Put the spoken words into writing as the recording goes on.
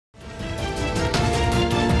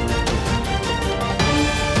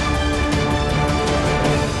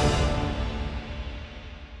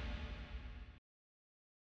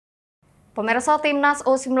Pemirsa, Timnas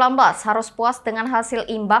U-19 harus puas dengan hasil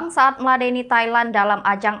imbang saat meladeni Thailand dalam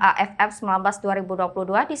ajang AFF U-19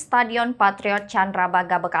 2022 di Stadion Patriot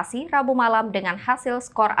Candrabhaga, Bekasi, Rabu malam dengan hasil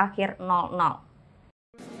skor akhir 0-0.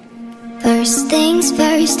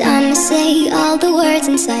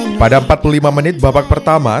 Pada 45 menit babak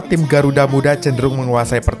pertama, tim Garuda Muda cenderung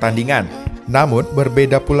menguasai pertandingan. Namun,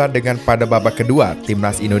 berbeda pula dengan pada babak kedua,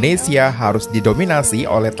 Timnas Indonesia harus didominasi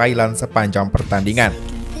oleh Thailand sepanjang pertandingan.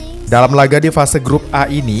 Dalam laga di fase grup A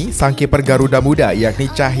ini, sang kiper Garuda Muda yakni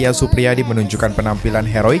Cahya Supriyadi menunjukkan penampilan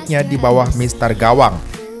heroiknya di bawah mister gawang.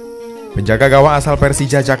 Penjaga gawang asal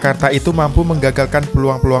Persija Jakarta itu mampu menggagalkan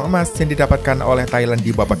peluang-peluang emas yang didapatkan oleh Thailand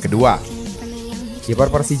di babak kedua. Kiper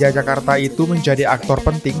Persija Jakarta itu menjadi aktor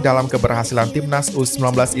penting dalam keberhasilan Timnas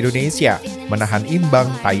U-19 Indonesia menahan Imbang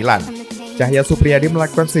Thailand. Cahya Supriyadi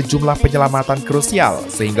melakukan sejumlah penyelamatan krusial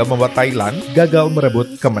sehingga membuat Thailand gagal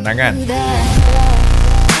merebut kemenangan.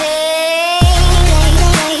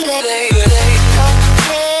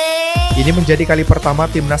 Ini menjadi kali pertama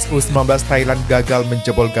Timnas U-19 Thailand gagal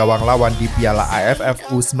menjebol gawang lawan di Piala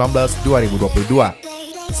AFF U-19 2022.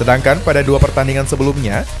 Sedangkan pada dua pertandingan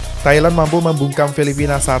sebelumnya, Thailand mampu membungkam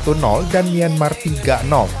Filipina 1-0 dan Myanmar 3-0.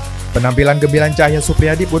 Penampilan gemilang Cahya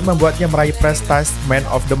Supriyadi pun membuatnya meraih prestasi Man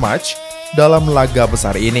of the Match dalam laga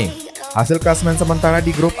besar ini. Hasil klasemen sementara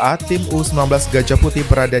di grup A, tim U-19 Gajah Putih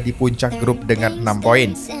berada di puncak grup dengan 6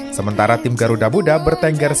 poin. Sementara tim Garuda Muda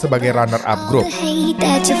bertengger sebagai runner-up grup.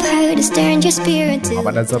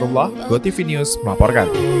 Muhammad Nazarullah, GOTVNEWS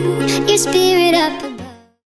melaporkan.